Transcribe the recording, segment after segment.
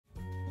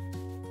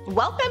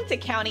Welcome to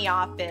County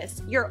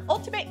Office, your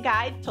ultimate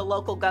guide to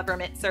local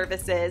government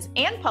services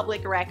and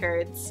public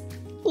records.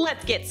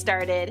 Let's get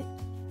started.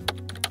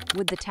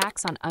 Would the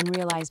tax on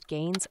unrealized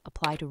gains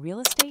apply to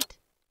real estate?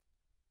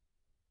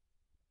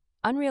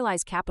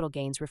 Unrealized capital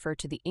gains refer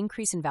to the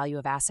increase in value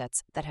of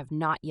assets that have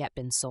not yet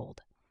been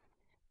sold.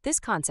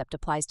 This concept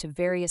applies to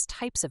various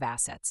types of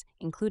assets,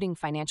 including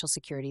financial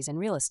securities and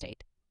real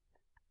estate.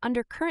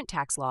 Under current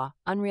tax law,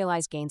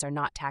 unrealized gains are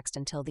not taxed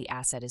until the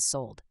asset is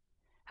sold.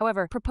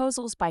 However,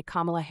 proposals by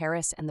Kamala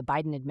Harris and the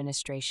Biden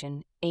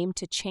administration aim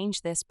to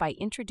change this by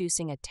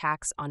introducing a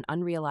tax on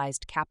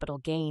unrealized capital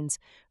gains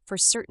for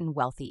certain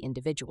wealthy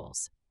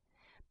individuals.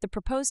 The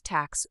proposed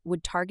tax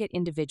would target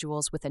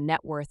individuals with a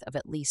net worth of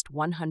at least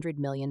 $100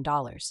 million,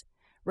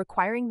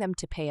 requiring them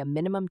to pay a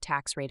minimum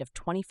tax rate of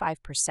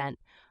 25%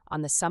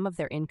 on the sum of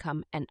their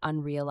income and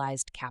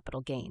unrealized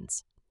capital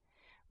gains.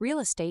 Real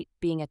estate,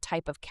 being a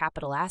type of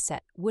capital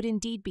asset, would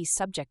indeed be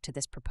subject to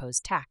this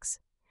proposed tax.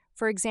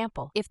 For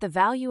example, if the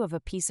value of a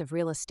piece of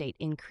real estate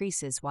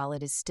increases while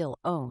it is still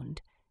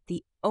owned,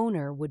 the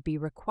owner would be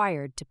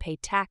required to pay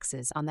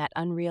taxes on that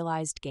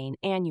unrealized gain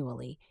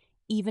annually,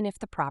 even if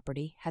the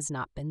property has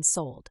not been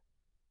sold.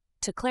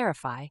 To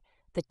clarify,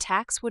 the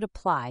tax would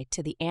apply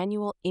to the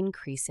annual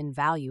increase in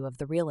value of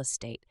the real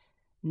estate,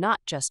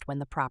 not just when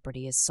the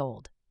property is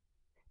sold.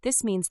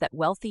 This means that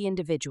wealthy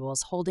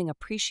individuals holding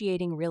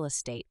appreciating real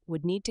estate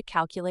would need to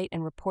calculate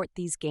and report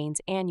these gains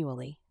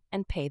annually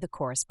and pay the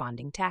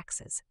corresponding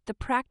taxes. The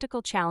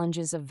practical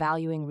challenges of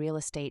valuing real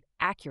estate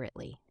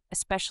accurately,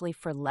 especially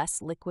for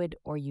less liquid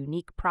or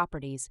unique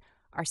properties,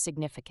 are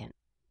significant.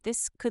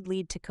 This could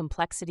lead to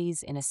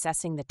complexities in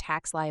assessing the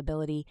tax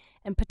liability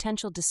and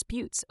potential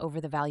disputes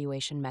over the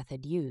valuation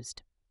method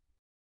used.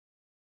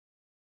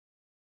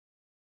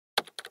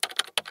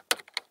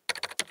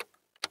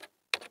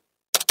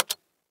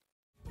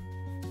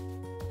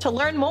 To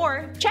learn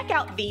more, check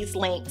out these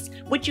links,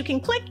 which you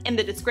can click in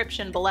the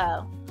description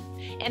below.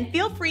 And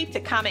feel free to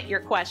comment your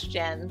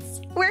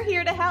questions. We're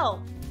here to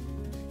help.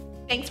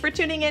 Thanks for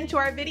tuning in to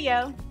our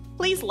video.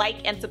 Please like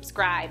and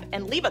subscribe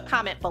and leave a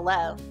comment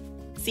below.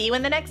 See you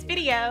in the next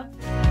video.